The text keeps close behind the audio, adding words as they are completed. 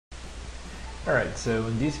Alright, so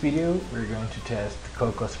in this video we're going to test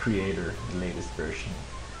Cocos Creator, the latest version.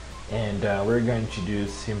 And we're going to do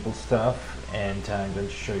simple stuff, and I'm going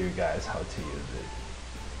to show you guys how to use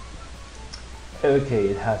it. Okay,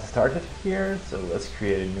 it has started here, so let's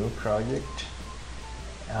create a new project.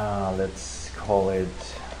 Let's call it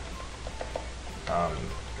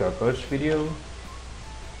Cocos Video,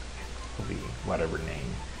 will be whatever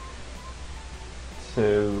name.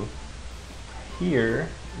 So here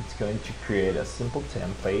it's going to create a simple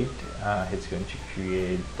template. It's going to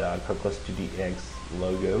create the Cocos 2DX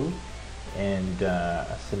logo and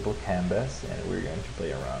a simple canvas, and we're going to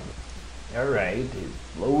play around. Alright,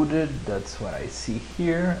 it's loaded. That's what I see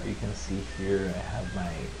here. You can see here I have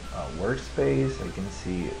my workspace. I can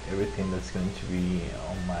see everything that's going to be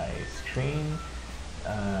on my screen.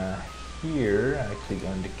 Here I click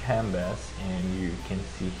on the canvas and you can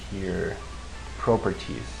see here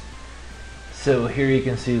properties. So here you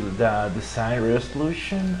can see the design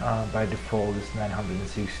resolution. By default is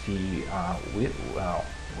 960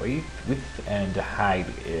 width, and the height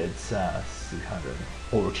is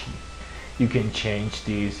 640. You can change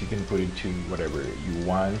these, you can put it to whatever you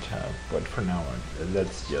want, but for now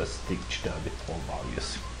let's just stick to the default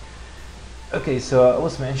values. Okay, so I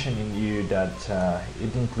was mentioning you that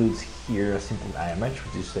it includes here a simple image,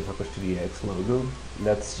 which is the Cocos 2DX logo.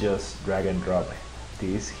 Let's just drag and drop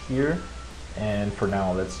this here. And for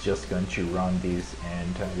now, let's just going to run this,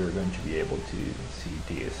 and you're going to be able to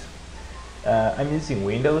see this. I'm using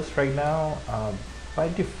Windows right now. By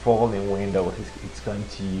default in Windows, it's going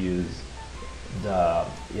to use the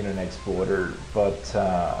Internet Explorer, but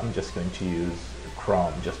I'm just going to use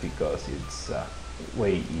Chrome just because it's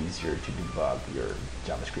way easier to debug your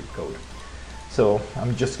JavaScript code. So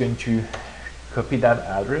I'm just going to copy that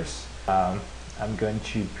address. I'm going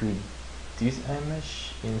to put this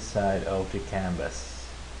image inside of the canvas.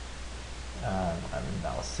 I'm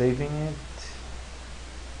now saving it.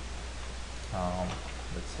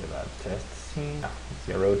 Let's say that test scene.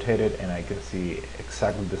 See, I rotate it and I can see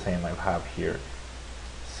exactly the same I have here.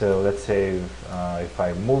 So let's say if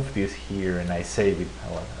I move this here and I save it,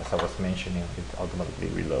 as I was mentioning, it automatically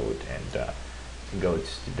reload and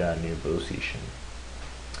goes to the new position.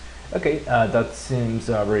 Okay, that seems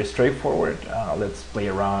very straightforward. Let's play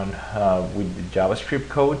around with the JavaScript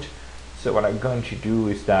code. So what I'm going to do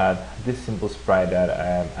is that this simple sprite that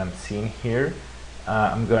I'm seeing here,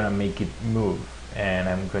 I'm going to make it move, and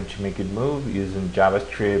I'm going to make it move using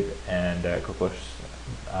JavaScript and Cocos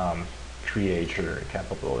Creator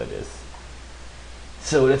capabilities.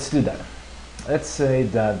 So let's do that. Let's say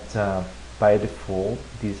that by default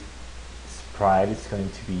this sprite is going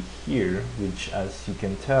to be here, which, as you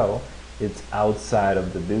can tell, it's outside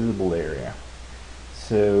of the visible area.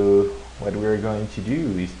 So what we're going to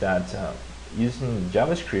do is that using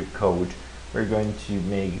JavaScript code, we're going to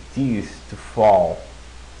make these to fall,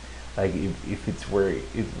 like if it were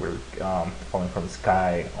falling from the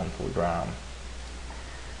sky onto the ground.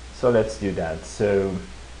 So let's do that. So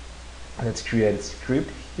let's create a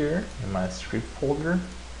script here in my script folder.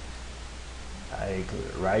 I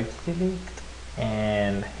right click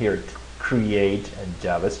and here create a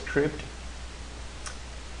JavaScript.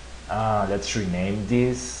 Let's rename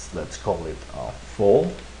this. Let's call it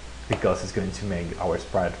fall, because it's going to make our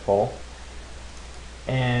sprite fall.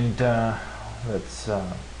 And let's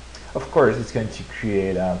of course it's going to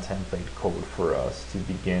create a template code for us to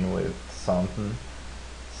begin with something.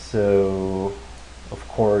 So of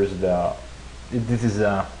course this is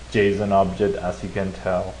a JSON object, as you can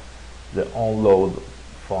tell. The onload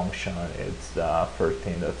function is the first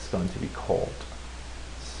thing that's going to be called.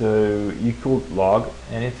 So you could log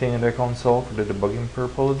anything in the console for the debugging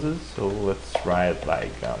purposes. So let's write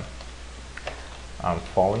like I'm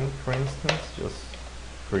falling, for instance, just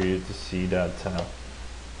for you to see that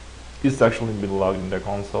it's actually been logged in the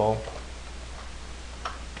console.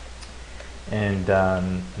 And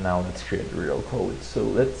now let's create the real code. So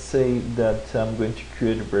let's say that I'm going to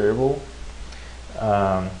create a variable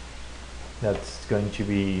that's going to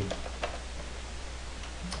be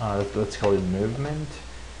let's call it movement,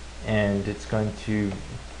 and it's going to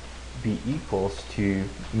be equals to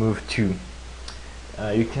move2.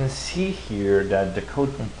 You can see here that the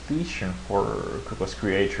code completion for Cocos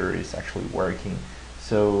Creator is actually working.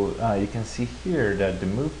 So you can see here that the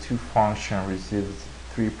move2 function receives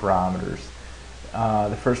 3 parameters.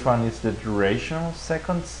 The first one is the duration of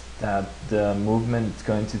seconds that the movement is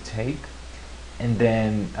going to take, and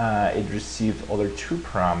then it receives other 2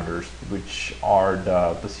 parameters, which are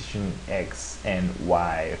the position x and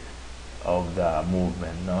y of the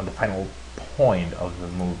movement, the final point of the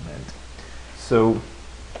movement. So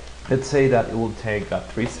let's say that it will take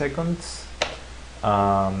 3 seconds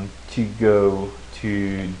to go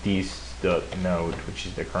to this node, which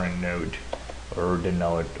is the current node, or the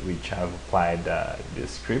node which I've applied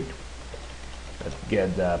this script. Let's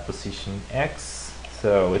get the position X.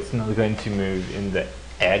 So it's not going to move in the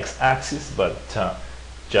X axis, but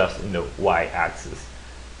just in the Y axis.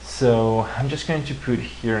 So I'm just going to put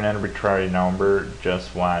here an arbitrary number,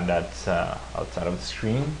 just one that's outside of the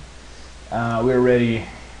screen. We're ready.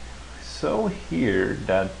 So here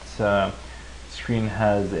that screen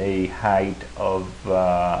has a height of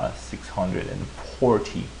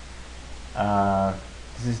 640.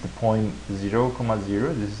 This is the point 0,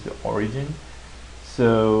 0. This is the origin.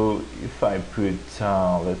 So if I put,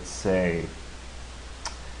 let's say,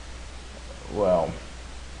 well,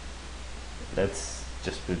 let's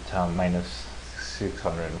just put minus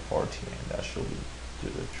 640, and that should do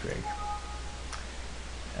the trick.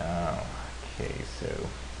 Okay, so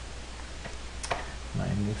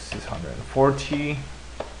minus 640.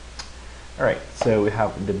 All right, so we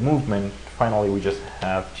have the movement. Finally, we just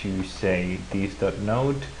have to say this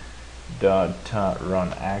node dot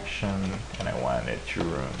run action, and I want it to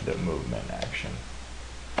run the movement action,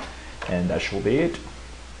 and that should be it.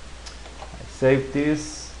 I save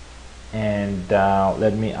this, and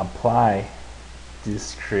let me apply this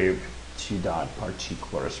script to that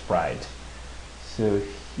particular sprite. So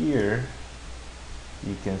here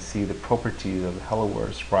you can see the properties of the Hello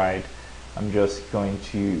World sprite. I'm just going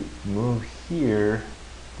to move here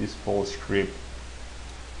this full script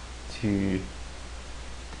to the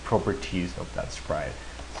properties of that sprite.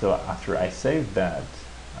 So after I save that,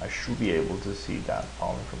 I should be able to see that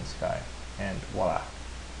falling from the sky, and voila,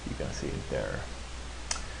 you can see it there.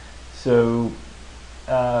 So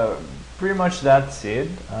pretty much that's it.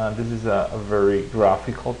 This is a very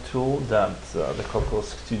graphical tool that the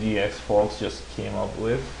Cocos 2DX folks just came up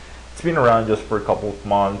with. It's been around just for a couple of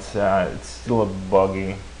months. It's still a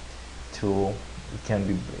buggy tool. It can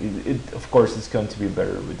be, of course, it's going to be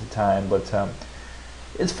better with the time, but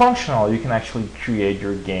it's functional. You can actually create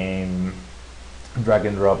your game, drag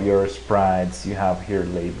and drop your sprites. You have here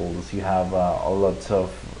labels. You have a lot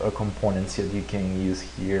of components that you can use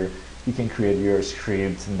here. You can create your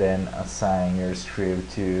scripts and then assign your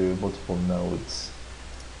script to multiple nodes,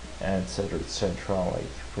 etc., etc. Like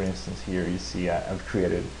for instance, here you see I've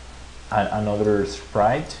created another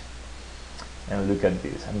sprite, and look at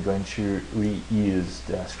this. I'm going to reuse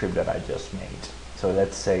the script that I just made. So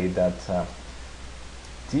let's say that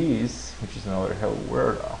this, which is another Hello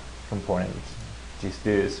World component, which is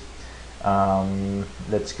this,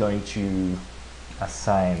 let's going to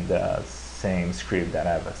assign the same script that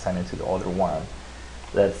I've assigned it to the other one.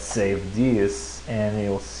 Let's save this, and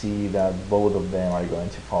you'll see that both of them are going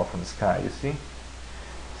to fall from the sky, you see?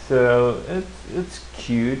 So it's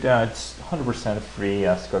cute. It's 100% free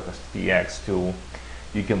as Cocos DX tool.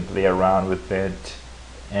 You can play around with it,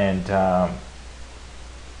 and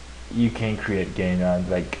you can create games.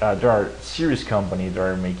 Like there are serious companies that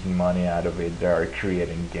are making money out of it. They are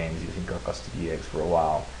creating games using Cocos DX for a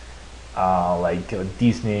while. Like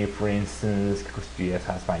Disney, for instance. Cocos DX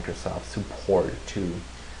has Microsoft support too.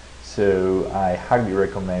 So I highly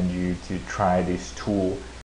recommend you to try this tool.